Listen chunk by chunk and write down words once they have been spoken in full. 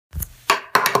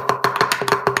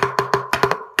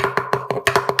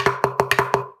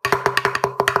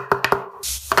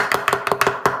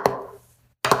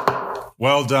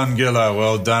Well done, Gilla.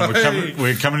 Well done.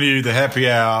 We're coming to you, the happy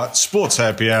hour, sports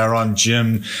happy hour on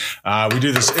Jim. We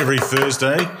do this every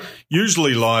Thursday,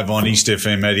 usually live on East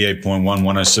FM 88.1,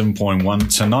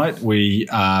 107.1. Tonight, we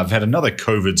have had another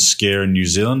COVID scare in New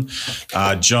Zealand.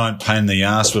 Giant pain in the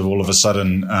ass. We've all of a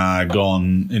sudden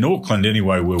gone, in Auckland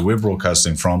anyway, where we're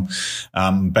broadcasting from,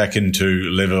 back into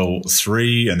level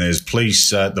 3, and there's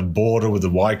police at the border with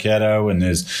the Waikato, and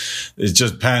there's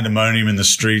just pandemonium in the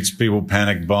streets, people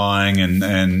panic buying, and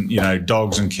you know,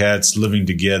 dogs and cats living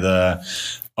together,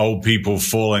 old people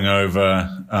falling over,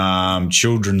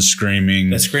 children screaming.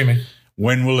 They're screaming.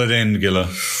 When will it end,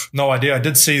 Gilla? No idea. I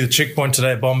did see the checkpoint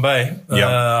today at Bombay. Yeah,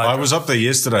 I was up there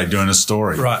yesterday doing a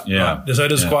story. Right. Yeah. Right. So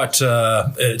it is quite.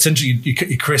 It's interesting.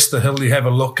 You crest the hill. You have a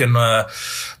look, and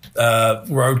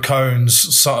road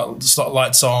cones,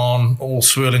 lights on, all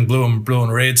swirling blue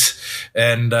and red,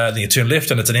 and then you turn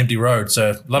left, and it's an empty road.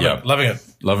 So loving it.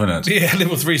 Loving it. Yeah,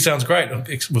 level 3 sounds great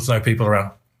with no people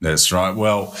around. That's right.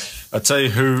 Well, I tell you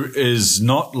who is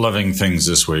not loving things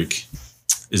this week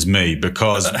is me,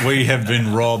 because we have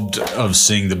been robbed of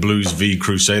seeing the Blues v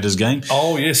Crusaders game.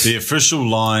 Oh, yes. The official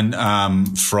line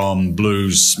from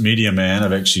Blues Media Man,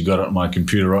 I've actually got it on my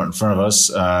computer right in front of us,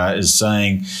 is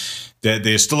saying that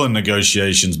they're still in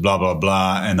negotiations, blah, blah,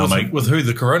 blah. And with who?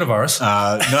 The coronavirus?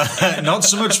 No, not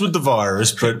so much with the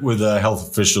virus, but with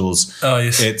health officials,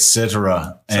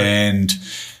 etc. And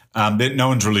no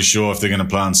one's really sure if they're going to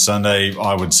play on Sunday.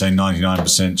 I would say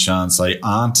 99% chance they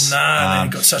aren't. No,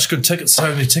 they've got such good tickets, so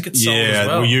many tickets sold as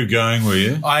well. Were you going, were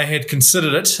you? I had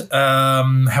considered it.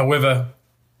 However,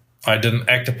 I didn't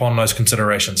act upon those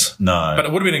considerations. No. But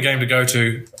it would have been a game to go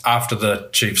to after the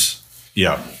Chiefs.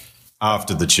 Yeah,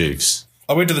 after the Chiefs.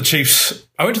 I went to the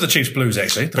Chiefs Blues,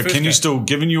 actually. But can you still,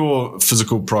 given your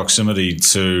physical proximity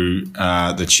to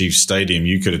the Chiefs Stadium,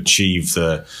 you could achieve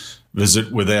the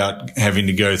visit without having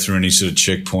to go through any sort of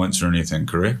checkpoints or anything,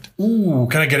 correct? Ooh,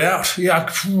 can I get out? Yeah, I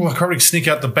could probably sneak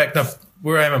out the back. Now,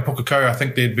 where I am in Pukekohe, I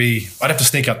think I'd have to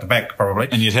sneak out the back probably.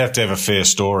 And you'd have to have a fair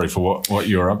story for what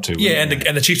you're up to. Yeah, and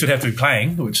the Chiefs would have to be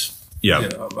playing, which... Yeah.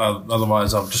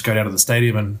 Otherwise, I'll just go down to the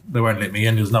stadium and they won't let me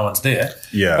in because no one's there.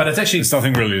 Yeah. But it's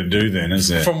nothing really to do then, is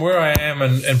there? From where I am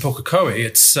in Pukekohe,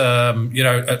 it's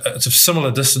it's a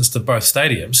similar distance to both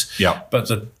stadiums. Yeah. But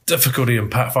the difficulty in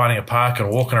finding a park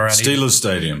and walking around. Steelers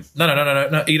Stadium.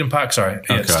 No. Eden Park. Sorry.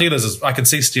 Yeah, okay. Steelers. I can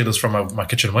see Steelers from my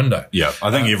kitchen window. Yeah.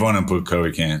 I think everyone in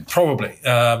Pukekohe can. Probably. They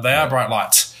are bright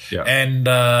lights. Yeah. And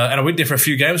I went there for a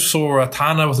few games. Saw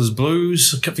Tana with his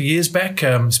Blues a couple of years back.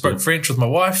 Spoke French with my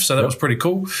wife, so that was pretty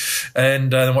cool.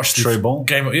 And then watched the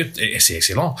game.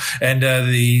 Excellent. And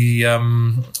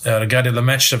regardé le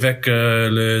match avec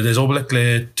les All Blacks,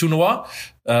 les Tournois,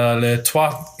 les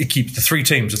trois équipes, the 3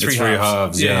 teams, the three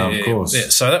halves. Yeah, of course. Yeah,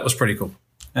 so that was pretty cool.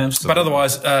 Absolutely. But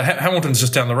otherwise, Hamilton's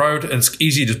just down the road. And it's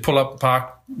easy to pull up,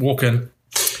 park, walk in.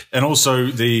 And also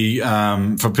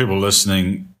for people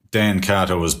listening, Dan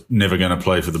Carter was never going to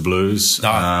play for the Blues.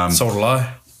 No, sold a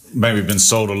lie. Maybe been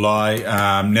sold a lie.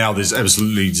 Now there's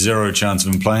absolutely zero chance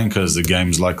of him playing because the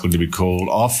game's likely to be called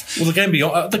off. Well, the game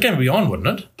would be on,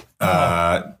 wouldn't it?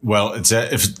 Well,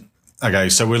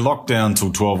 so we're locked down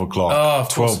till 12 o'clock,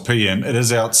 12 p.m. It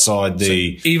is outside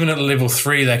the... So even at level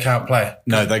 3, they can't play?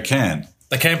 No, they can.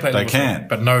 They can play level 3,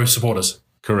 but no supporters.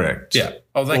 Correct. Yeah.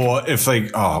 We'll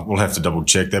have to double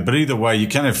check that. But either way, you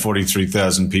can have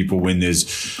 43,000 people when there's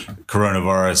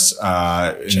coronavirus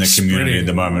in the community at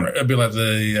the moment. It'd be like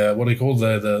the what do you call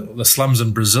the slums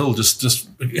in Brazil, just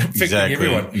affecting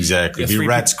everyone. Exactly. Be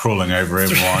rats crawling over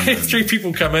everyone. 3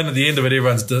 people come in at the end of it,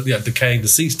 everyone's decaying,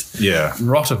 deceased. Yeah.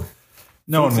 Rotten.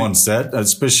 No one wants that,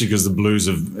 especially because the Blues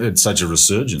have had such a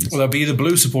resurgence. Well, they'll be either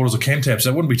Blues supporters or Cantab, so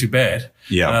it wouldn't be too bad.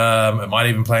 Yeah. It might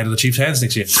even play into the Chiefs' hands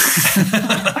next year.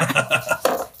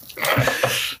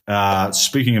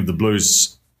 Speaking of the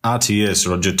Blues, RTS,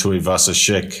 Roger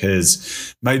Tuivasa-Sheck,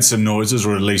 has made some noises,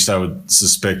 or at least I would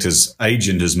suspect his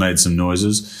agent has made some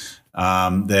noises,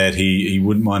 that he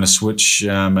wouldn't mind a switch,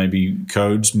 maybe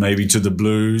codes, maybe to the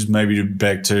Blues, maybe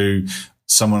back to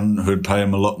someone who'd pay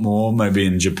him a lot more, maybe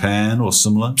in Japan or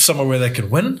similar. Somewhere where they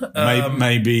could win.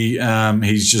 Maybe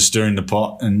he's just stirring the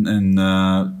pot and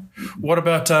what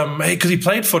about because he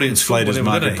played footy at school, inflated his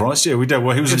market price? Yeah, we did.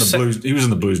 Well, he was in the Blues. He was in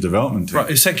the Blues development team. Right,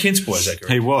 he's St Kitts boy, is that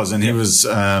correct? He was, and he was.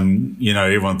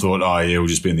 Everyone thought, he'll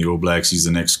just be in the All Blacks. He's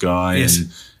the next guy,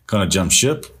 and kind of jumped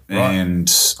ship. Right. And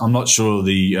I'm not sure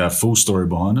the full story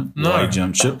behind it, why he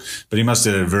jumped ship, but he must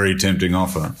have had a very tempting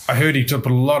offer. I heard he put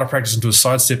a lot of practice into a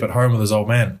sidestep at home with his old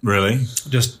man. Really?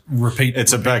 Just repeat.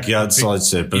 It's a backyard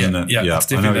sidestep, isn't it? Yeah,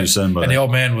 I know what you're saying by that. And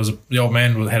the old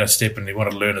man had a step, and he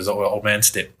wanted to learn his old man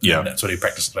step. Yeah, and that's what he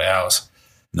practiced for hours.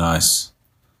 Nice.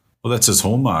 Well, that's his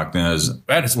hallmark now. His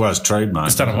trademark.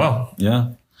 It's done him well.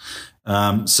 Yeah.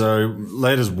 So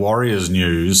latest Warriors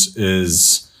news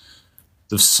is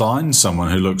they've signed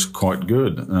someone who looks quite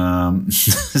good.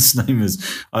 His name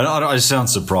is, I sound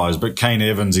surprised, but Kane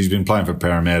Evans, he's been playing for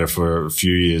Parramatta for a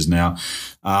few years now.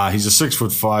 He's a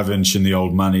 6'5" in the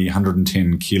old money,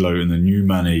 110 kilo in the new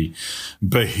money.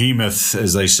 Behemoth,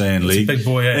 as they say in league. A big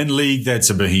boy, In league,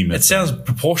 that's a behemoth. It sounds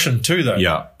proportioned too, though.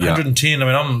 Yeah. 110. I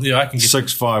mean, I can get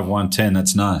 6'5", 110.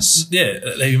 That's nice.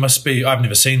 Yeah, he must be. I've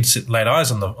never laid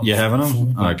eyes on the. You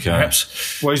haven't? Okay.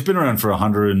 Perhaps. Well, he's been around for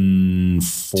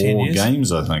 104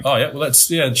 games, I think. Oh yeah, well it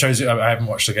shows you. I haven't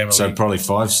watched the game. So probably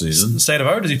 5 seasons. State of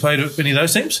O, has he played any of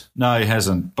those teams? No, he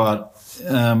hasn't. But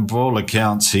by all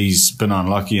accounts, he's been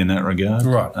unlucky in that regard.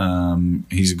 Right.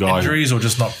 He's a guy. Injuries or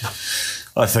just not?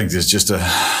 I think there's just a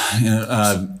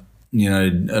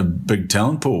big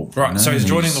talent pool. Right. So he's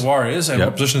joining the Warriors. And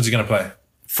what position is he going to play?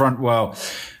 Front. Well,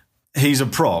 he's a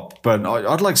prop, but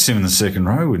I'd like to see him in the second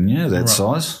row, wouldn't you? That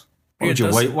size.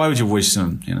 Why would you waste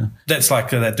him? You know. That's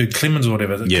like that dude Clemens or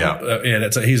whatever.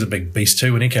 He's a big beast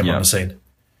too when he came on the scene.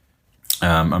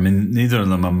 I mean, neither of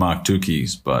them are Mark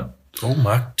Tukey's, but. Oh,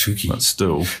 Mark Tukey. But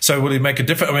still. So will he make a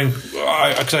difference? I mean,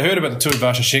 because I heard about the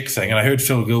Tuivasa-Sheck thing, and I heard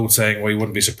Phil Gould saying, well, he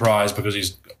wouldn't be surprised because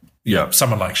he's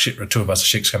someone like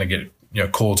Tuivasa-Sheck's going to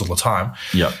get calls all the time.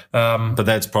 Yeah. But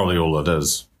that's probably all it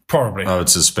is. Probably. I would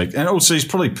suspect. And also, he's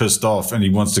probably pissed off and he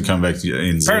wants to come back to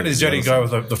NZ. Apparently, he's the only guy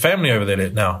with the family over there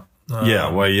now.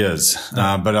 Well, he is.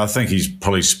 But I think he's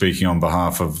probably speaking on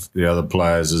behalf of the other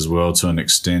players as well to an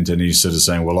extent. And he's sort of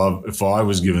saying, well, if I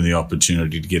was given the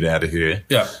opportunity to get out of here,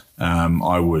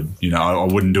 I would. I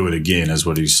wouldn't do it again, is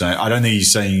what he's saying. I don't think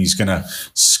he's saying he's going to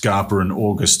scarper in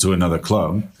August to another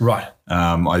club. Right.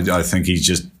 I think he's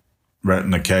just rat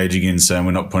in the cage again saying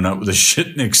we're not putting up with this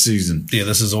shit next season. Yeah,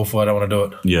 this is awful. I don't want to do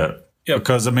it. Yeah.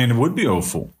 Because, I mean, it would be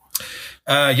awful.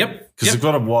 Yep. Because they've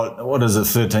got what is it,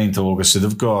 13th of August, so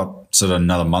they've got sort of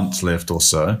another month left or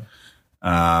so,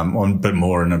 or a bit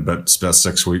more it's about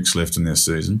 6 weeks left in their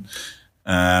season.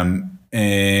 And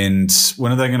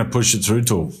when are they going to push it through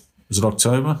till? Is it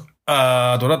October?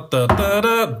 Bang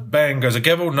goes a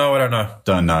gavel. No, I don't know.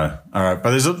 Don't know. All right,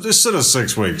 but there's sort of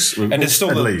 6 weeks. And it's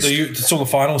still the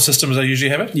final system as they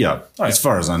usually have it? Yeah, as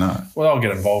far as I know. Well, I'll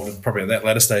get involved probably at that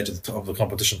later stage of the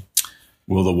competition.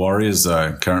 Well, the Warriors,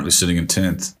 though, currently sitting in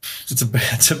 10th. It's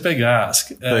a big ask.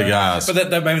 Big ask. But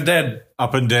Dad...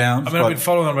 Up and down. I mean, I've been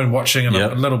following them, I've been watching a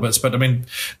little bit, but I mean,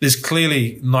 there's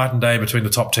clearly night and day between the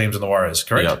top teams and the Warriors,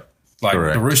 correct? Yep.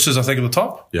 Correct. The Roosters, I think, are the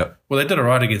top. Yep. Well, they did all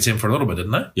right against them for a little bit,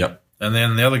 didn't they? Yep. And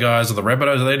then the other guys, are the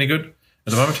Rabbitohs, are they any good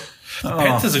at the moment? The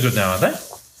Panthers are good now, aren't they?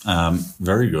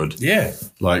 Very good. Yeah.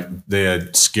 Like, they're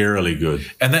scarily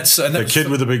good. And that's the kid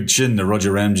with the big chin, the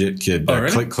Roger Ramjet kid. Oh,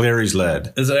 really? Clary's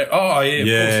lad. Is it? Oh,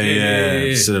 yeah.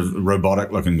 Yeah. Sort of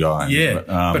robotic looking guy. Yeah.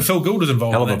 But Phil Gould was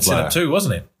involved in that setup too,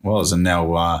 wasn't he? Was, and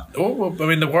now... I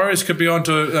mean, the Warriors could be on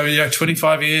to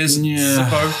 25 years,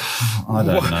 suppose. I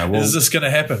don't know. Is this going to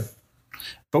happen?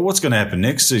 But what's going to happen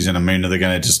next season? I mean, are they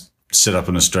going to just set up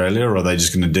in Australia, or are they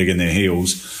just going to dig in their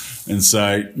heels and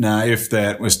say, if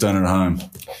that, we're staying at home?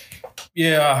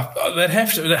 Yeah, they'd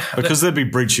have to. Because they'd be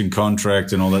breaching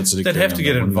contract and all that sort of thing. They'd have to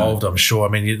get involved, I'm sure. I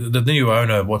mean, the new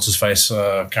owner, what's his face?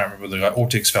 I can't remember the guy,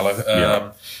 Ortex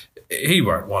fellow. He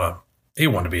won't want to. He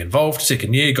want to be involved.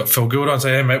 Second year, got Phil Gould on and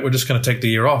say, hey, mate, we're just going to take the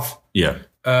year off. Yeah.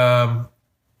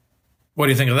 What do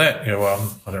you think of that? Yeah,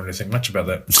 well, I don't really think much about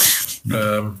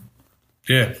that.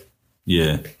 Yeah.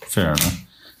 Yeah, fair enough.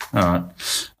 All right.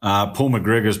 Paul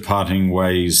McGregor's parting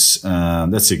ways,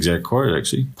 that's the exact quote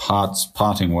actually,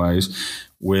 parting ways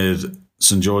with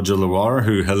St. George Illawarra,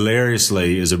 who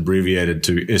hilariously is abbreviated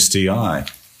to STI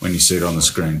when you see it on the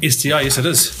screen. STI, yes it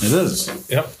is. It is.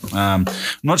 Yep. I'm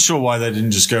not sure why they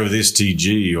didn't just go with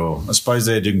STG, or I suppose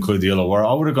they had to include the Illawarra.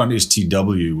 I would have gone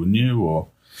STW, wouldn't you? Or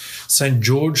St.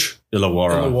 George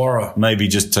Illawarra. Maybe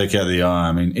just take out the I.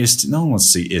 I mean, no one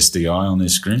wants to see SDI on their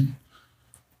screen.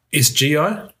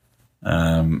 SGI?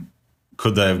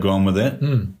 Could they have gone with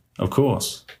that? Of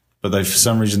course. But for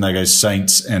some reason they go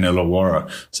Saints and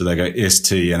Illawarra. So they go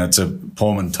ST, and it's a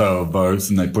portmanteau of both,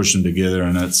 and they push them together,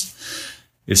 and it's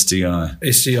STI.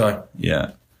 STI.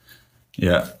 Yeah.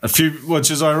 Yeah,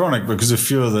 which is ironic because a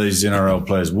few of these NRL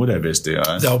players would have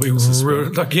SDI. They'll be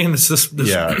again. It's this.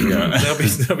 Yeah.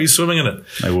 They'll be swimming in it.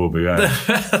 They will be.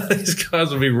 These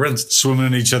guys will be rinsed, swimming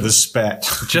in each other's spat.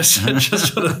 just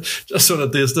sort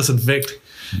of disinfect.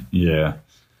 Yeah,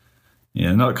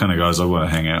 not the kind of guys I want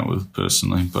to hang out with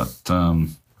personally, but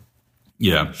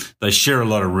yeah, they share a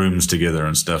lot of rooms together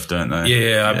and stuff, don't they?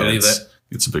 Yeah, I believe that.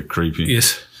 It's a bit creepy.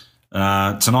 Yes.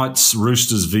 Tonight's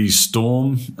Roosters v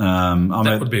Storm.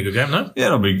 That would be a good game, no? Yeah,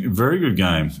 it'll be a very good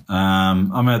game.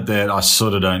 I'm at that. I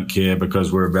sort of don't care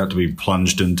because we're about to be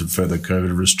plunged into further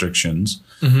COVID restrictions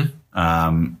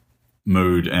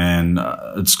mood, and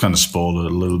it's kind of spoiled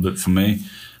it a little bit for me.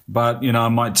 But, I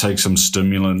might take some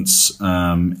stimulants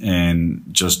and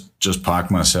just park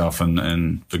myself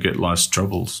and forget life's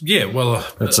troubles. Yeah, well...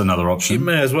 That's another option. You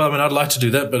may as well. I mean, I'd like to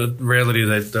do that, but in reality,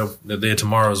 they're there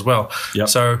tomorrow as well. Yep.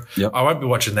 So I won't be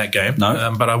watching that game.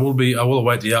 No. But I will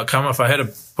await the outcome. If I had to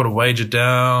put a wager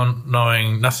down,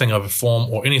 knowing nothing of a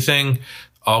form or anything,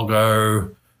 I'll go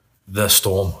the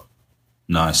Storm.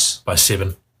 Nice. By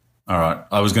 7. All right.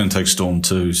 I was going to take Storm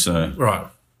too, so... Right.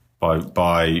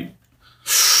 By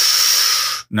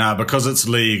because it's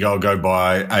league, I'll go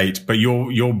by 8. But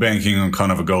you're banking on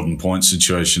kind of a golden point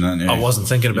situation, aren't you? I wasn't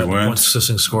thinking about the points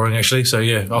system scoring, actually. So,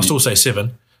 yeah, I'll still say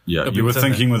 7. Yeah, you were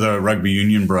thinking with a rugby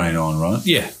union brain on, right?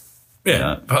 Yeah.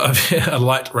 A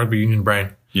light rugby union brain.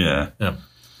 Yeah. Yeah.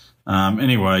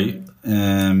 Anyway,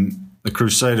 the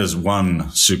Crusaders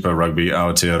won Super Rugby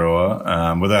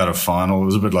Aotearoa without a final. It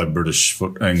was a bit like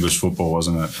English football,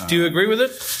 wasn't it? Do you agree with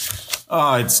it?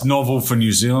 It's novel for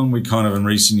New Zealand. We kind of, in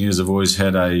recent years, have always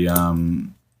had a,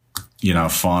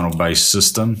 final-based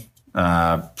system.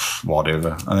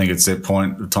 Whatever. I think it's that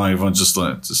point of time everyone's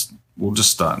we'll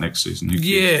just start next season.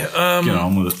 Get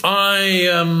on with it. I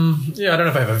don't know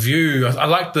if I have a view. I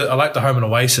like the home and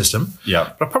away system.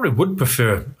 Yeah, but I probably would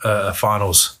prefer a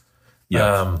finals.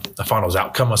 Yeah. A finals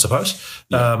outcome, I suppose.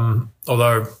 Yeah.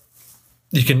 Although.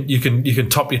 You can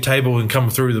top your table and come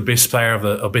through the best player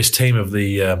or best team of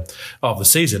the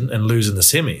season and lose in the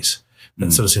semis.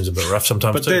 That sort of seems a bit rough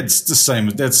sometimes. But that's the same.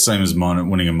 That's the same as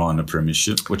winning a minor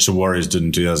premiership, which the Warriors did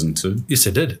in 2002. Yes,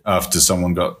 they did. After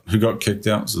someone got kicked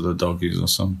out, so the Doggies or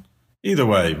something. Either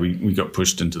way, we got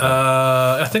pushed into that.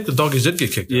 I think the Doggies did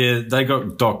get kicked out. Yeah, they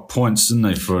got docked points, didn't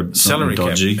they, for salary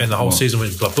dodgy. cap, and the whole season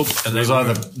went blah, blah, and it was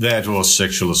either that or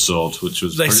sexual assault, which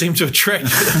was... They seem to attract...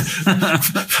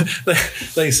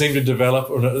 they seem to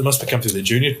develop, or it must have come through the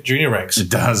junior ranks. It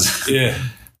does. Yeah.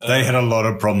 They had a lot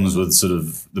of problems with sort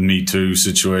of the Me Too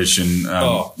situation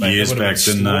years back,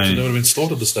 didn't they? They would have been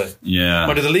slaughtered this day. Yeah.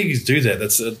 Why do the leagues do that?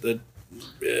 That's...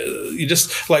 you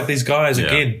just like these guys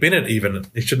again. Bennett even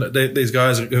these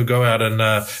guys who go out and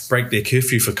break their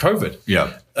curfew for COVID.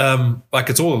 Yeah, like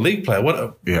it's all a league player.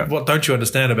 What don't you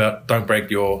understand about don't break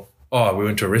your? Oh, we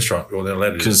went to a restaurant. Well, they're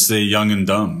allowed to because they're young and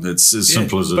dumb. It's as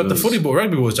simple as it is. But the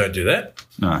rugby boys don't do that.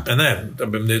 No, and then they're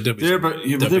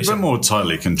a bit more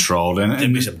tightly controlled. And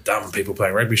there'd be some dumb people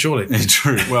playing rugby, surely.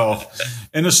 True. Well,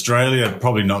 in Australia,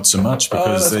 probably not so much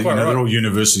because they're all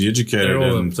university educated. They're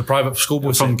all the private school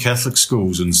boys from Catholic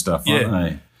schools and stuff, aren't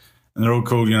they? And they're all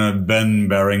called, Ben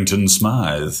Barrington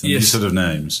Smythe, and these sort of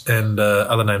names. And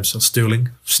other names,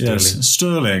 Sterling. Yes,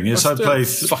 Sterling. Yes, I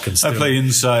play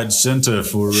inside centre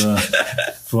for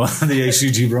the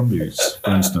ACT Brumbies,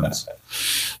 for instance.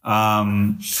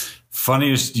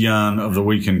 Funniest yarn of the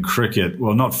week in cricket.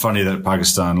 Well, not funny that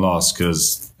Pakistan lost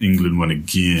because England won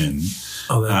again.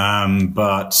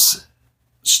 But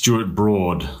Stuart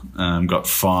Broad got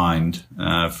fined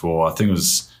for, I think it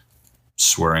was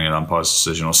swearing at umpire's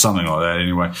decision or something like that.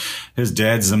 Anyway, his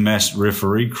dad's the match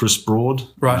referee, Chris Broad.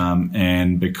 Right.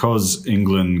 And because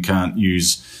England can't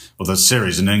use, the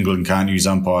series in England can't use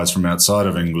umpires from outside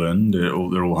of England, they're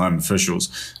all home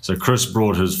officials. So Chris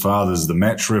Broad, his father's the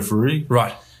match referee.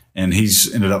 Right. And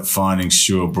he's ended up fining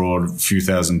Stuart Broad a few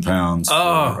 £1,000s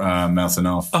for mouthing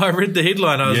off. I read the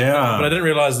headline, but I didn't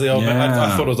realise the old.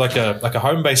 I thought it was like a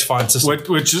home-based fine system.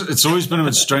 Which it's always been a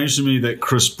bit strange to me that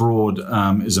Chris Broad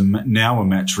is now a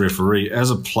match referee. As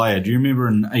a player, do you remember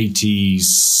in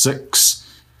 '86?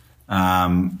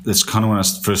 That's kind of when I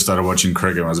first started watching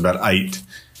cricket. I was about 8,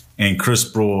 and Chris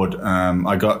Broad.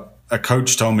 A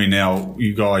coach told me now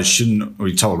you guys shouldn't.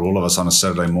 He told all of us on a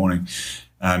Saturday morning.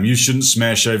 You shouldn't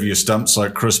smash over your stumps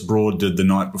like Chris Broad did the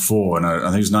night before. And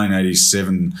I think it was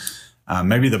 1987,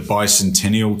 maybe the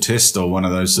bicentennial test or one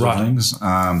of those sort of things.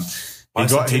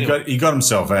 He got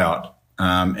himself out,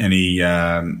 and he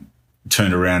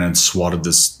turned around and swatted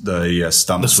the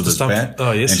stumps with his bat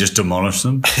and just demolished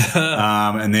them.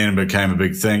 And then it became a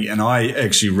big thing. And I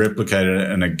actually replicated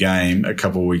it in a game a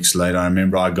couple of weeks later. I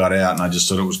remember I got out and I just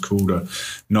thought it was cool to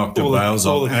knock the bails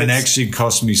off. And it actually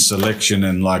cost me selection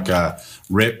in like a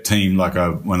rep team, like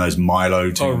one of those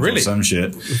Milo teams or some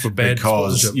shit. For bad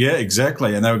sportsmanship. Yeah,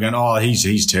 exactly. And they were going,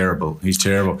 he's terrible. He's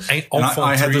terrible. And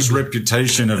I had this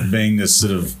reputation of being this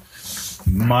sort of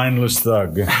mindless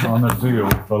thug on the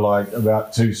field for like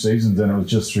about 2 seasons, and it was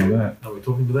just through that. Are we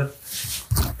talking to that?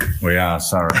 We are,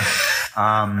 sorry.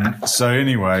 So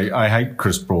anyway, I hate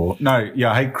Chris Broad. I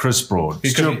hate Chris Broad.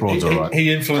 Stuart Broad's all right.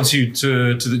 He influenced you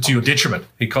to your detriment.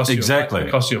 He cost you Exactly. He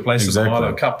cost you a place in the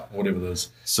Milo Cup, or whatever it is.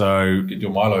 So Get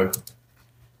your Milo.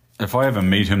 if I ever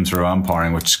meet him through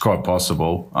umpiring, which is quite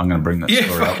possible, I'm going to bring that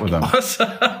story up with him.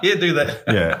 Yeah, do that.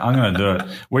 Yeah, I'm going to do it.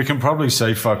 We can probably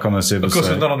say fuck on this episode. Of course,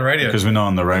 we're not on the radio. Because we're not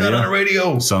on the radio. We're not on the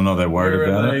radio. So I'm not that worried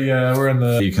about it. We're in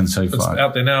the... You can say It's fuck.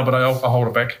 out there now, but I'll hold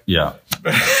it back. Yeah.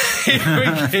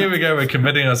 Here we go. We're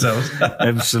committing ourselves.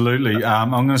 Absolutely.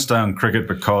 I'm going to stay on cricket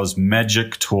because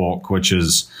Magic Talk, which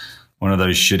is one of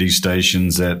those shitty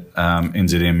stations that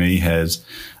NZME has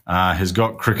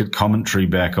got cricket commentary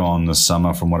back on this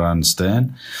summer, from what I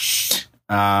understand.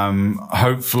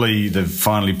 Hopefully they've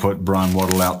finally put Brian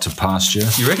Waddle out to pasture.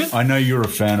 You reckon? I know you're a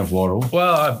fan of Waddle.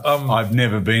 Well, I've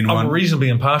never been one. I'm reasonably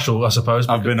impartial, I suppose.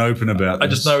 I've been open about this. I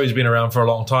just know he's been around for a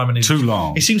long time, and he's Too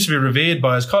long. He seems to be revered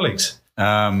by his colleagues.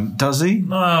 Does he?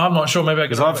 No, I'm not sure. Maybe I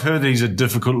could. Because I've heard he's a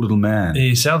difficult little man.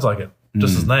 He sounds like it.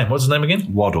 Just his name. What's his name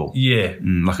again? Waddle. Yeah.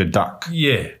 Like a duck.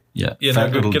 Yeah. Yeah. Yeah.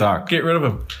 Fat little duck. Get rid of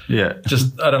him. Yeah.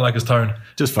 I don't like his tone.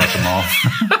 Just fuck him off.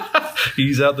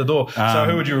 He's out the door. So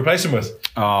who would you replace him with?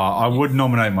 I would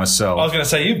nominate myself. I was going to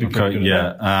say you'd be pretty good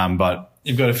at that. But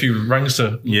You've got a few rings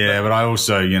to... yeah, but I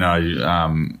also, I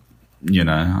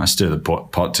stir the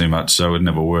pot too much, so it would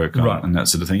never work, Right. and that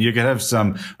sort of thing. You could have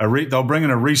they'll bring in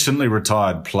a recently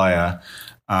retired player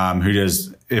who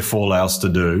does F all else to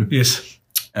do, Yes.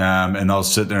 and they'll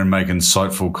sit there and make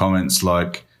insightful comments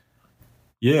like,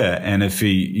 yeah, and if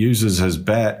he uses his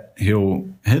bat, he'll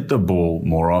hit the ball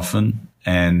more often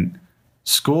and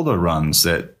score the runs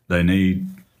that they need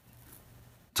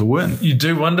to win. You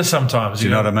do wonder sometimes. Do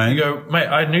you know what I mean? You go, mate,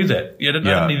 I knew that. I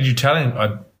didn't need you telling.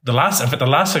 The last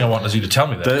thing I want is you to tell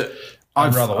me that.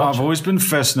 I'd rather watch I've always been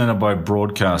fascinated by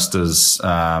broadcasters.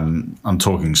 I'm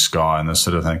talking Sky and this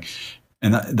sort of thing.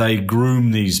 And they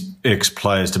groom these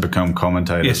ex-players to become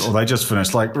commentators. Yes. Or they just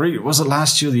finished. Like, was it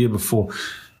last year or the year before?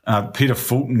 Peter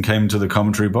Fulton came to the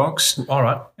commentary box. All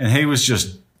right. And he was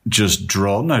just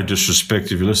droll. No disrespect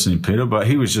if you're listening, Peter, but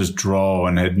he was just droll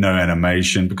and had no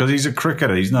animation because he's a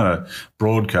cricketer. He's not a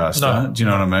broadcaster. No. Do you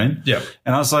know what I mean? Yeah.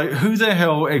 And I was like, who the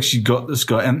hell actually got this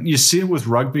guy? And you see it with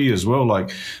rugby as well,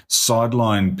 like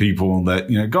sideline people that,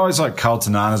 guys like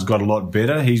Carlton Arna's got a lot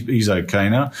better. He's okay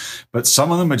now. But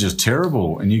some of them are just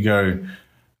terrible. And you go,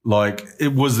 like,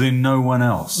 was there no one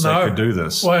else that could do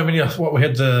this? Well, I mean, we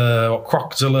had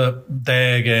Croczilla,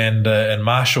 Dag, and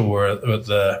Marshall were at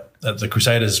the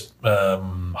Crusaders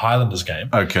Highlanders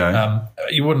game. Okay.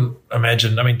 You wouldn't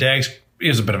imagine. I mean, Dag's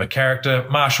is a bit of a character.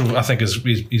 Marshall, I think,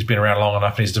 he's been around long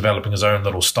enough and he's developing his own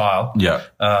little style. Yeah.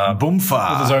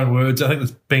 Boomfa. With his own words. I think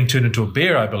it's being turned into a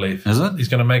beer, I believe. Is it? He's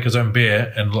going to make his own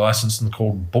beer and license and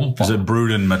called Boomfa. Is it brewed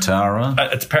in Matara?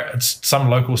 It's some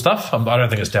local stuff. I don't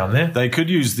think it's down there. They could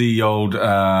use the old, what's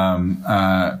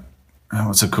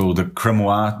it called? The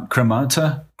cremota,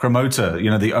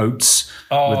 the oats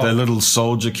with their little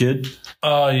soldier kid.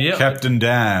 Oh, yeah. Captain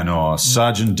Dan or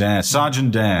Sergeant Dan.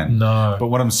 Sergeant Dan. No. But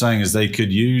what I'm saying is they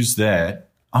could use that.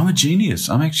 I'm a genius.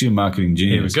 I'm actually a marketing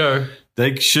genius. Here we go.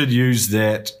 They should use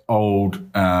that old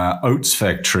oats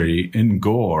factory in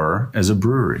Gore as a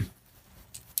brewery.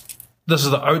 This is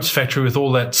the oats factory with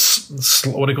all that,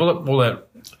 what do you call it? All that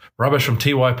rubbish from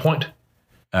TY Point.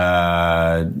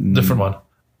 Different one.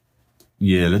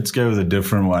 Yeah, let's go with a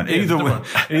different one. Either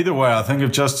way, I think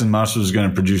if Justin Marshall is going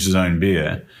to produce his own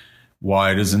beer,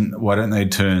 why don't they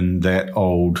turn that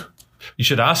old You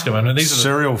should ask him. I mean, these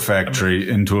cereal factory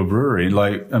into a brewery,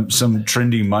 like some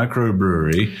trendy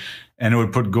microbrewery, and it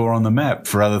would put Gore on the map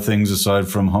for other things aside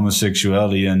from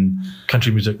homosexuality and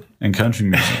country music.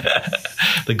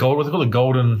 The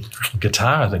golden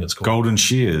guitar, I think it's called. Golden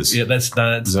Shears. Yeah, that's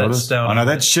down. I know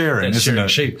that's sharing. That's isn't sharing it?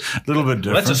 sheep. A little bit different.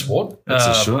 Well, that's a sport. That's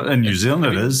a sport. In New Zealand,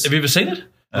 it is. Have you ever seen it?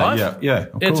 Live? Yeah,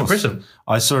 of course. It's impressive.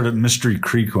 I saw it at Mystery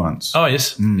Creek once. Oh,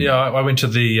 yes. Yeah, I went to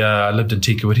I lived in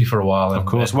Tikawiti for a while. Of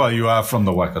course. Well, you are from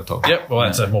the Waikato. Yep. Well,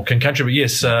 that's a more country, but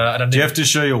yes. Do you have to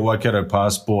show your Waikato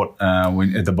passport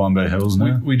at the Bombay Hills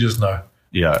now? We just know.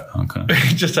 Yeah, okay.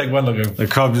 Just take one look. The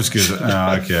cob just goes,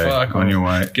 okay, on your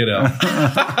way. Get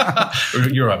out.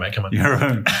 You're right, mate. Come on. You're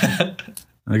right.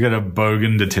 They got a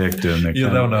bogan detector. Yeah,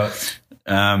 they'll know.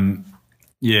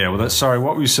 Yeah, well, sorry,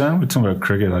 what were you saying? We're talking about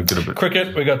cricket. I get a bit.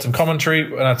 Cricket, we got some commentary,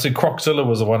 and I'd say Croczilla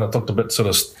was the one that looked a bit dead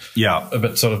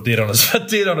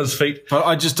on his feet. But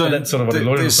I just don't. But that's sort of what it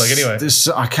looks like anyway.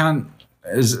 I can't,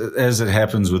 as it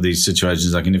happens with these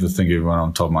situations, I can never think of everyone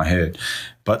on top of my head.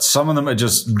 But some of them are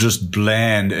just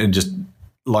bland and just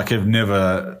like I've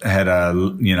never had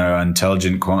a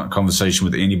intelligent conversation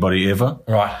with anybody ever.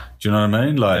 Right. Do you know what I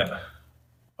mean? Like,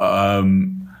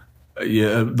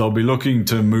 Yeah, they'll be looking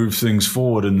to move things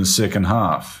forward in the second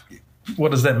half,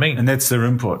 What does that mean? and that's their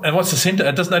input. And what's the centre?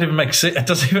 It doesn't even make sense. It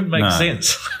doesn't even make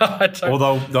sense. I don't-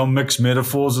 Or they'll mix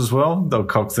metaphors as well. They'll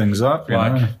cock things up. You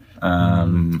Like- know?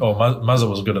 Muzza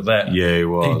was good at that. Yeah, he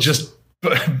was. He just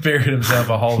buried himself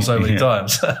a hole so many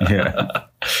times. Yeah.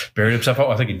 Buried himself.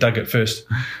 I think he dug it first.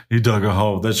 He dug a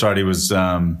hole. That's right. He was.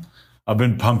 I've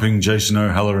been pumping Jason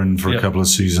O'Halloran for a couple of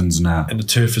seasons now. And the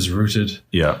turf is rooted.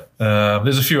 Yeah.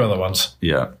 There's a few other ones.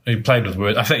 Yeah. He played with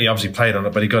words. I think he obviously played on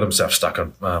it, but he got himself stuck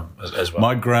on as well.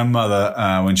 My grandmother,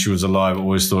 when she was alive,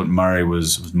 always thought Murray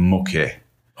was muke.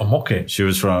 A moke. She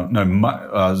was from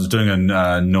I was doing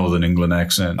a Northern England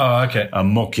accent. Oh, okay. A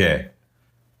muke,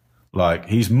 like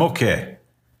he's muke.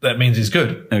 That means he's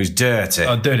good. No, he's dirty.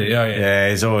 Oh, dirty. Oh, yeah. Yeah,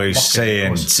 he's always Muck it,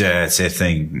 saying of course. dirty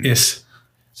things. Yes.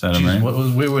 So what I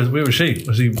mean? Where was she?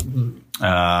 Was he?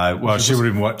 Well, she would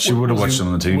have watched. She would have watched it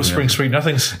on the TV. Whispering Sweet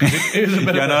Nothings. He was a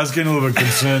bit Yeah, of no, I was getting a little bit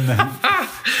concerned.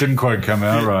 Didn't quite come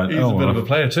out right. He's a bit of a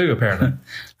player too, apparently.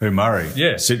 Who, Murray?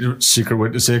 Yeah. Secret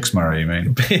Witness X Murray, you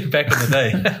mean? Back in the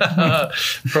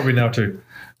day. Probably now too.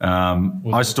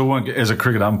 I still won't, as a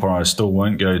cricket umpire, I still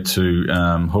won't go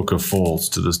to Hooker Falls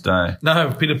to this day.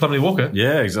 No, Peter Plumley Walker.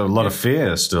 Yeah, there's a lot of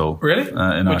fear still. Really?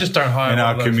 We just don't hire in one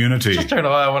our of those- community. Just don't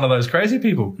hire one of those crazy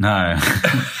people No.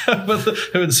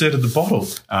 who inserted the bottle.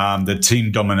 The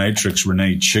team dominatrix,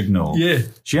 Renee Chignall. Yeah.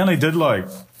 She only did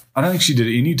I don't think she did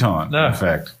any time, No. in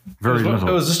fact. Very It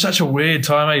little. was just such a weird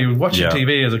time. You would watch Yeah.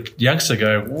 TV as a youngster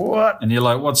go, what? And you're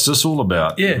like, what's this all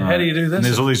about? Yeah, how do you do this? And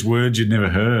there's all these words you'd never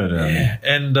heard.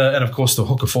 And of course the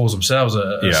Hooker Falls themselves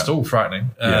are Yeah. still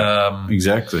frightening. Yeah,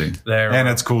 exactly. they're- And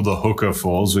it's called the Hooker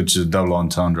Falls, which is double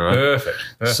entendre. Perfect.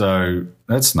 So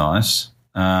that's nice.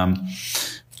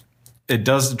 It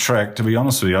does attract, to be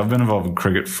honest with you, I've been involved in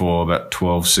cricket for about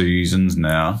 12 seasons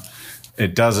now.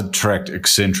 It does attract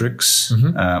eccentrics.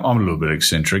 Mm-hmm. I'm a little bit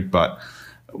eccentric, but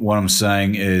what I'm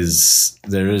saying is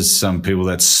there is some people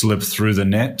that slip through the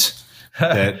net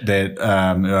that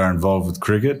are involved with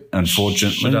cricket,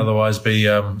 unfortunately. Should otherwise be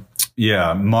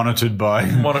Yeah, monitored by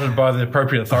monitored by the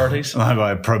appropriate authorities.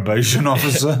 by a probation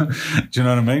officer. Do you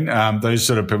know what I mean? Those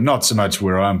sort of people, not so much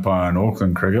where I umpire in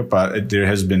Auckland cricket, but there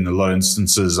has been a lot of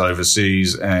instances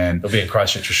overseas. And It'll be in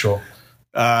Christchurch for sure.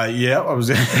 yeah, I was,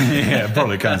 yeah,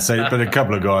 probably can't say it, but a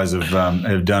couple of guys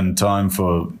have done time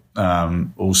for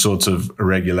all sorts of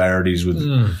irregularities with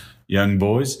young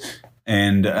boys.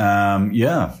 And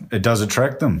yeah, it does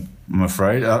attract them, I'm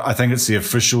afraid. I think it's the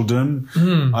officialdom.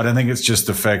 I don't think it's just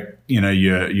the fact,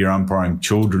 you're umpiring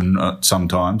children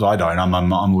sometimes. I don't.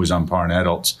 I'm always umpiring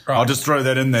adults. Right. I'll just throw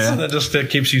that in there. That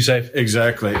keeps you safe.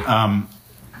 Exactly.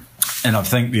 And I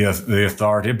think the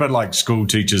authority, but like school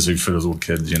teachers who fiddle with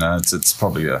kids, it's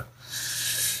probably Or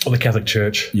the Catholic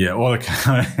Church. yeah, or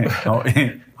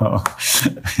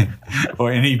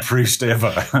or any priest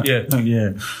ever. Yeah.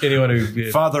 Yeah. Anyone who...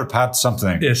 Yeah. Father Pat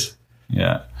something. Yes.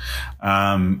 Yeah.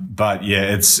 But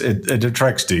yeah, it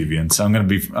attracts deviance. I'm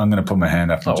gonna put my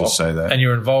hand up and just say that. And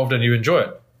you're involved and you enjoy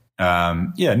it.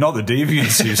 Yeah, not the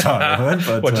deviancy side of it,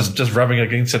 but Well, just rubbing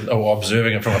against it or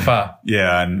observing it from afar.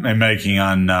 yeah, and making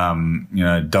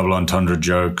double entendre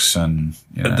jokes and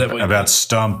about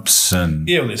stumps and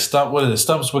Yeah, well, there's what is it?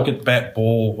 Stumps, wicket, bat,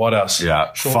 ball. What else?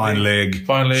 yeah, Short fine leg,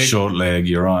 short leg.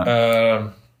 You're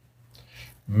right.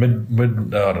 Mid. I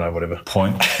don't know. Whatever.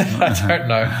 Point, I don't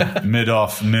know. mid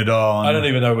off, mid on. I don't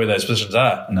even know where those positions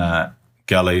are. Nah,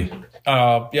 gully.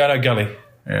 Yeah, I know gully.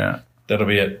 Yeah, That'll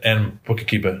be it. And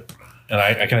wicketkeeper. And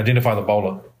I can identify the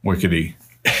bowler. wickety.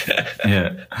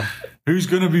 Yeah. Who's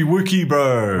going to be Wiki,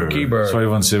 bro? Wiki, bro. That's what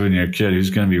everyone said when you're a kid. Who's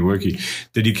going to be Wiki?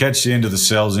 Did you catch the end of the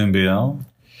Cells NBL?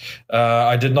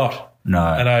 I did not. No.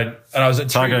 And I was at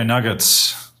Otago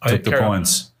Nuggets took the carry on.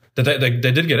 points. They did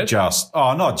get it.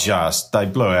 Not just. They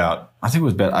blew out. I think it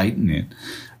was about 8 in it.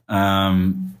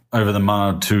 Over the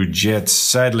Manawatu Jets.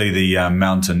 Sadly, the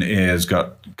Mountain Airs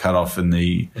got cut off in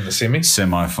the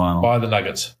semi-final. By the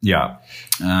Nuggets. Yeah.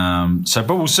 But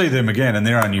we'll see them again, and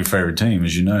they're our new favourite team,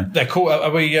 as you know. They're cool.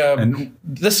 Are we?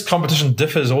 This competition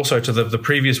differs also to the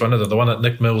previous one, the one that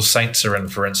Nick Mills Saints are in,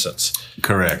 for instance.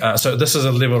 Correct. So this is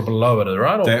a level below it,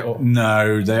 right?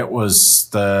 No, that was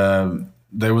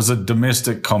there was a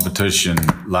domestic competition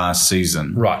last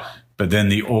season. Right. But then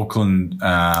the Auckland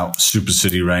Super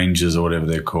City Rangers, or whatever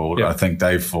they're called, Yeah. I think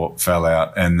they fell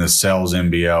out, and the Cells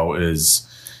NBL is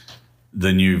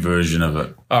the new version of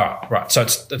it. All right. Right. So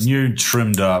it's New,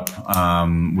 trimmed up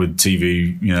with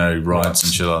TV, rights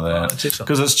and shit like that's that. excellent.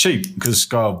 Because it's cheap. Because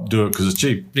Sky will do it because it's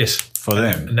cheap yes. for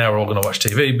them. Now we're all going to watch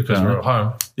TV because we're at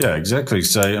home. Yeah, exactly.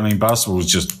 So, I mean, basketball is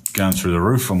just going through the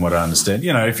roof from what I understand.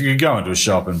 If you could go into a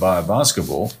shop and buy a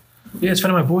basketball, Yeah, it's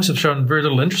funny. My boys have shown very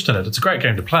little interest in it. It's a great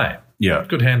game to play. Yeah.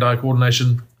 Good hand-eye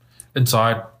coordination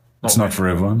inside. It's not for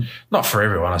everyone. Not for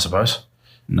everyone, I suppose.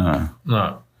 No.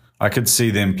 I could see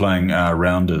them playing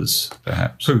rounders,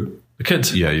 perhaps. Who? The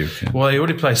kids? Yeah, your kid. Well, he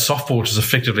already plays softball, which is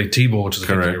effectively T-ball, which is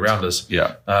effectively Correct. rounders.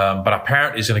 Yeah. But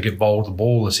apparently he's going to get bowled the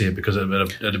ball this year because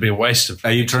it'd be a waste of...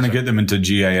 Are you trying to get them into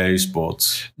GAA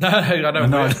sports? No, I don't.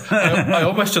 No. I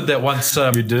almost did that once.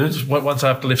 You did? Once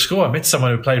after left school, I met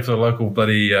someone who played for the local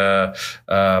bloody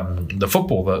the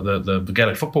football, the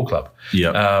Gaelic football club.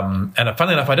 Yeah. And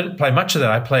funny enough, I didn't play much of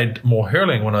that. I played more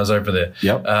hurling when I was over there.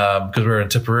 Yep. Because we were in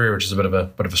Tipperary, which is a bit of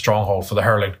a stronghold for the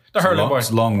hurling. The hurling boys.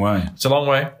 It's a long way. It's a long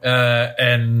way,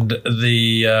 and but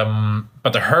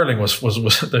the hurling was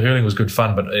the hurling was good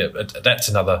fun. But that's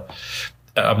another.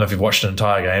 I don't know if you've watched an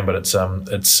entire game, but it's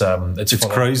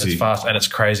crazy. It's fast and it's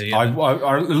crazy.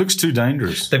 It looks too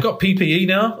dangerous. They've got PPE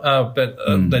now, but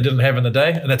they didn't have in the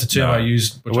day, and that's a term I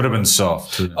used. It would have been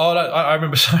soft. Oh, no, I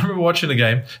remember watching the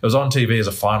game. It was on TV as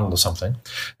a final or something,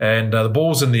 and the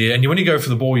ball's in the air. And when you go for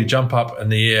the ball, you jump up in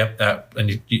the air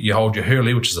and you hold your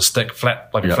hurley, which is a stick, flat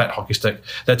a flat hockey stick.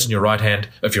 That's in your right hand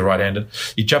if you're right-handed.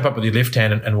 You jump up with your left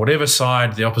hand, and whatever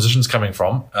side the opposition's coming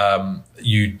from,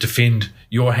 you defend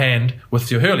your hand with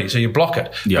your hurley, so you block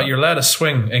it, but you're allowed to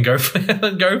swing and go for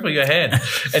your hand.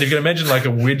 And if you can imagine like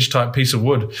a wedge type piece of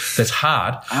wood that's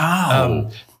hard. And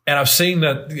I've seen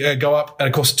that go up, and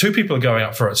of course, two people are going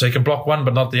up for it, so he can block one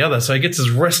but not the other. So he gets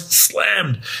his wrist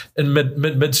slammed in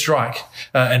mid strike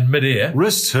and mid air.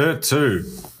 Wrists hurt too.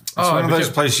 It's one of those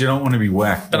places you don't want to be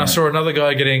whacked. And I saw another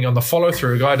guy getting on the follow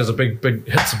through. A guy does a big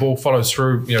hits the ball, follows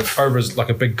through, over his like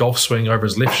a big golf swing over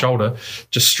his left shoulder,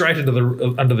 just straight into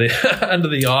the under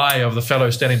the eye of the fellow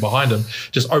standing behind him.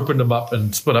 Just opened him up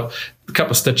and split up a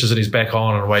couple of stitches, and he's back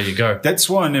on, and away you go. That's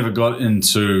why I never got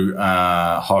into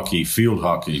hockey, field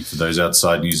hockey, for those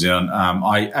outside New Zealand.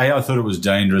 I thought it was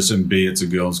dangerous, and B, it's a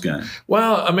girls' game.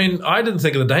 Well, I mean, I didn't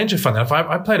think of the danger fun enough.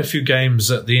 I played a few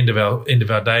games at the end of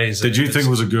our days. Did you think it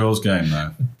was a girls' game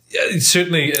though?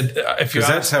 Certainly, if you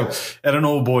that's how at an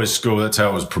all boys school, that's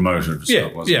how it was promoted.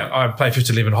 Yeah. I play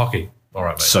 50-11 hockey. All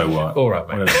right, mate. So what? All right,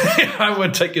 mate. I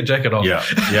would take your jacket off.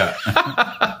 Yeah.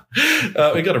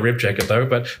 We got a rib jacket though,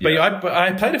 but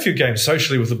I played a few games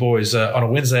socially with the boys on a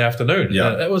Wednesday afternoon.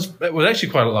 Yeah, it was actually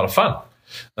quite a lot of fun.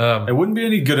 It wouldn't be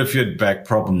any good if you had back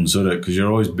problems, would it? Because you're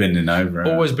always bending over.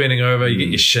 Always bending over. You get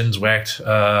your shins whacked.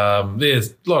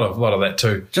 There's a lot of that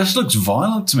too. Just looks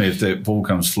violent to me if that ball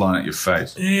comes flying at your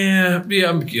face.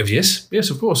 Yes,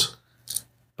 of course.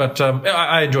 But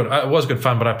I enjoyed it. It was good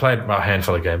fun, but I played a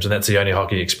handful of games, and that's the only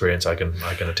hockey experience I can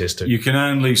attest to. You can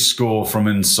only score from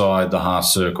inside the half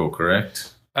circle,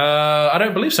 correct? I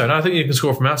don't believe so. No, I think you can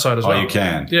score from outside as well. Oh, you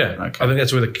can? Yeah. Okay. I think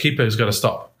that's where the keeper's got to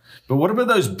stop. But what about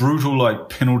those brutal like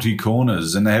penalty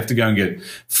corners, and they have to go and get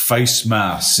face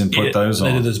masks and put those on?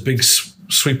 They do those big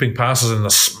sweeping passes and the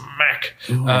smack.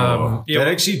 That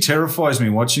actually terrifies me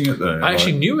watching it though. I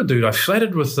actually knew a dude. I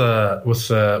flatted with a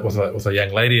young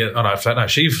lady. Oh no,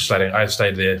 she was flatting. I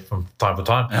stayed there from time to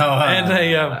time. And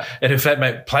her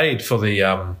flatmate played for the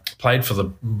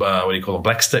what do you call them,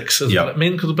 Black Sticks? Is it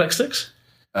men called the Black Sticks?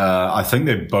 I think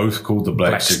they're both called the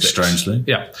Black Sticks, strangely.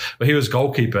 Yeah. But he was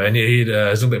goalkeeper, and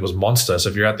his nickname was Monster. So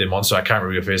if you're out there, Monster, I can't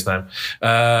remember your first name.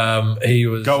 He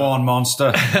was... Go on,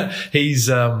 Monster. He's,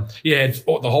 had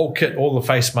the whole kit, all the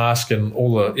face mask and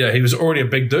all the... he was already a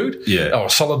big dude. Yeah. Oh, a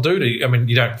solid dude.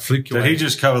 You don't fluke your way. Did he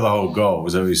just cover the whole goal?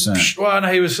 Was that what you're saying? Well, no,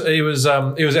 he was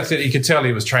athletic. You could tell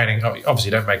he was training. Obviously,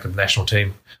 you don't make the national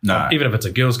team. No. Even if it's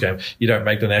a girls' game, you don't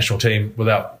make the national team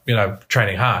without,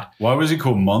 training hard. Why was he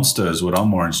called Monster is what I'm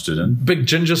more interested in. Big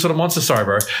ginger sort of monster. Sorry,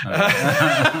 bro.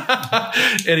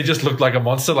 And he just looked like a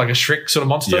monster, like a Shrek sort of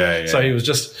monster. Yeah. So he was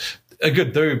just a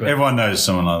good dude. But everyone knows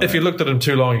someone like that. If you looked at him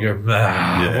too long, you go, what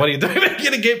are you doing? You're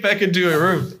going to get back into your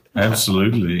room.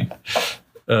 Absolutely.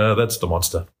 That's the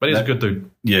monster. But he's a good dude.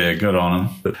 Yeah, good on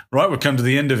him. Right, we've come to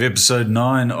the end of episode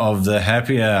 9 of the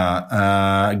Happy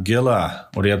Hour. Gilla,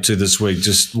 what are you up to this week?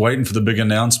 Just waiting for the big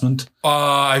announcement?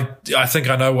 I think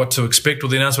I know what to expect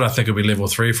with the announcement. I think it'll be level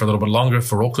 3 for a little bit longer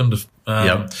for Auckland.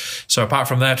 So apart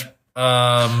from that...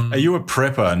 are you a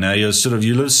prepper? Now, you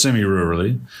live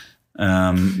semi-rurally.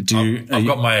 I've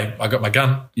got my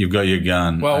gun. You've got your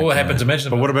gun. Well, all I happen to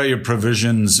mention. But what about your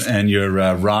provisions and your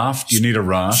raft? You need a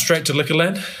raft. Straight to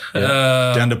Liquorland.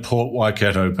 Down to Port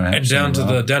Waikato, perhaps. And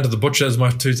down to the butcher is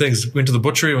my two things. Went to the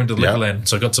butchery, went to the Liquorland.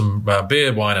 So I got some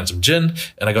beer, wine, and some gin,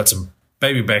 and I got some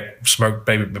barbecue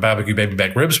baby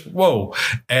back ribs. Whoa!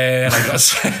 And I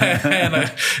got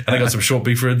I got some short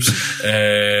beef ribs,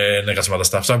 and I got some other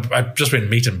stuff. So I just went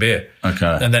meat and beer.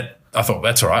 Okay. And that I thought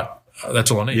that's all right.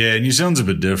 That's all I need. Yeah, New Zealand's a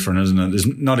bit different, isn't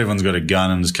it? Not everyone's got a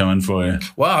gun and is coming for you.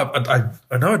 Well,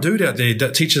 I know a dude out there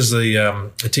that teaches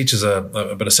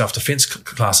a bit of self-defense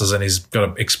classes, and he's got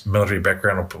an ex-military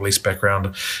background or police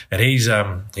background, and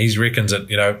he reckons that,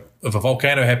 you know, if a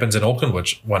volcano happens in Auckland,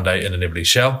 which one day inevitably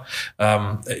shall,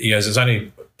 he goes, it's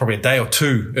only probably a day or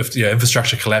two if the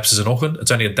infrastructure collapses in Auckland.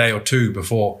 It's only a day or two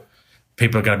before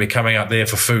people are going to be coming out there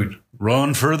for food.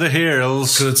 Run for the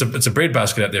hills. Because it's a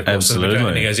breadbasket out there, of course. Absolutely.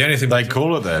 And he goes, the only thing they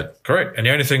call it that. Correct. And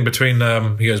the only thing between,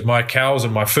 he goes, my cows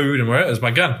and my food and where is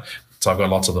my gun. So I've got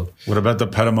lots of them. What about the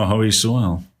Paramahoe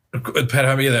soil?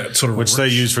 That sort of which they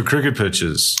use for cricket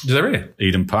pitches. Do they really?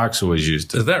 Eden Park's always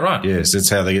used it. Is that right? Yes, that's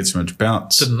how they get so much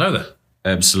bounce. Didn't know that.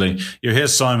 Absolutely. You hear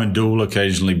Simon Doull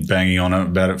occasionally banging on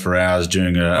about it for hours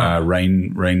during a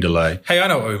rain delay. Hey, I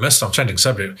know what we missed. I'm changing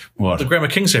subject. What? The Grammar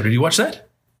King series. Did you watch that?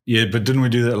 Yeah, but didn't we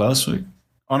do that last week?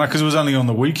 Oh, no, because it was only on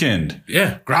the weekend.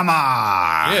 Yeah.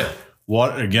 Grammar! Yeah.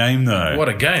 What a game, though. What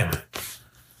a game.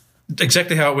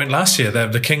 Exactly how it went last year.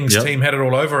 The Kings team had it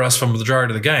all over us from the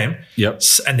majority of the game. Yep.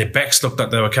 And their backs looked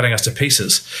like they were cutting us to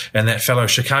pieces. And that fellow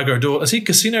Chicago Door, is he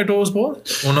Casino Doors boy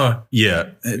or no? Yeah.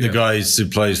 The guy who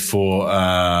plays for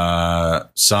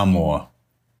Samoa.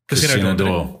 Casino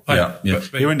Door. Oh, yeah.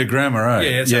 But he went to Grammar,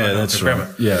 right? Yeah, that's right.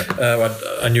 Grammar. Yeah.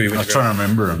 I knew he went I was trying to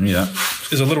remember him, yeah.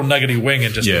 There's a little nuggety wing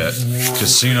and just... Yeah.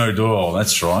 Casino Door,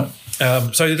 that's right.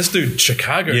 So this dude,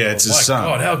 Chicago. Yeah, it's his son.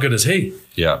 God, how good is he?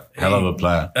 Yeah, hell of a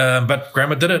player. But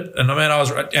Grammar did it, and I mean, I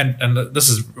was, and this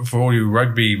is for all you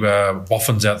rugby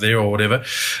boffins out there or whatever.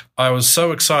 I was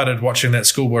so excited watching that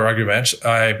schoolboy rugby match.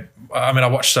 I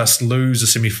watched us lose the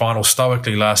semi-final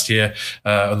stoically last year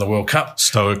in the World Cup.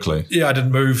 Stoically, yeah, I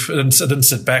didn't move. I didn't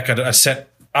sit back. I sat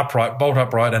upright, bolt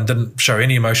upright, and didn't show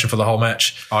any emotion for the whole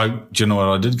match. Do you know what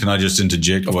I did? Can I just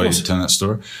interject while you tell that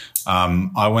story?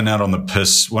 I went out on the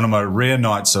piss. One of my rare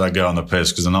nights that I go on the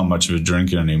piss because I'm not much of a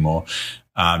drinker anymore.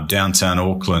 Downtown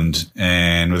Auckland,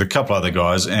 and with a couple other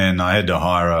guys, and I had to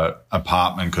hire an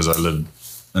apartment because I lived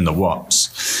in the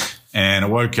Wops. And I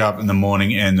woke up in the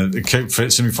morning, and the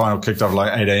semi-final kicked off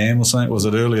like 8 a.m. or something. Was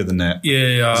it earlier than that?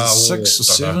 Yeah, was it 6 or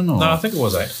 7? Or? No, I think it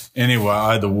was 8. Anyway,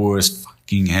 I had the worst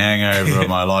fucking hangover of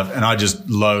my life, and I just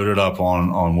loaded up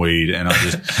on weed, and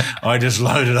I just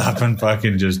loaded up and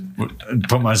fucking just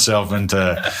put myself into,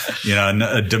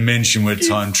 a dimension where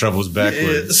time travels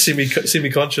backwards. Yeah,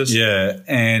 semi-conscious. Yeah,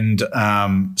 and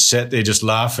sat there just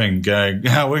laughing, going,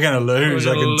 "Oh, we're going to lose."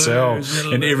 I can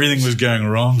tell, and everything was going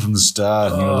wrong from the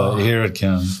start. And you're like, "Here it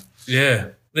comes." Yeah.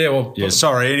 Yeah, well,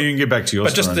 sorry, and you can get back to your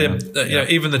story. But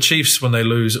just even the Chiefs, when they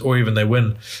lose or even they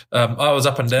win, I was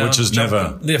up and down. Which is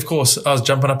never. Yeah, of course. I was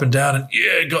jumping up and down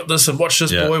and, got this and watch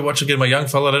this boy, watch it, get my young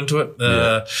fella into it.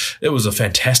 It was a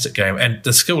fantastic game. And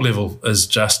the skill level is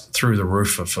just through the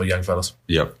roof for young fellas.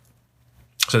 Yep.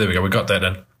 So there we go. We got that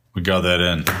in.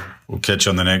 We'll catch you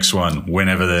on the next one,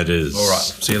 whenever that is. All right.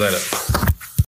 See you later.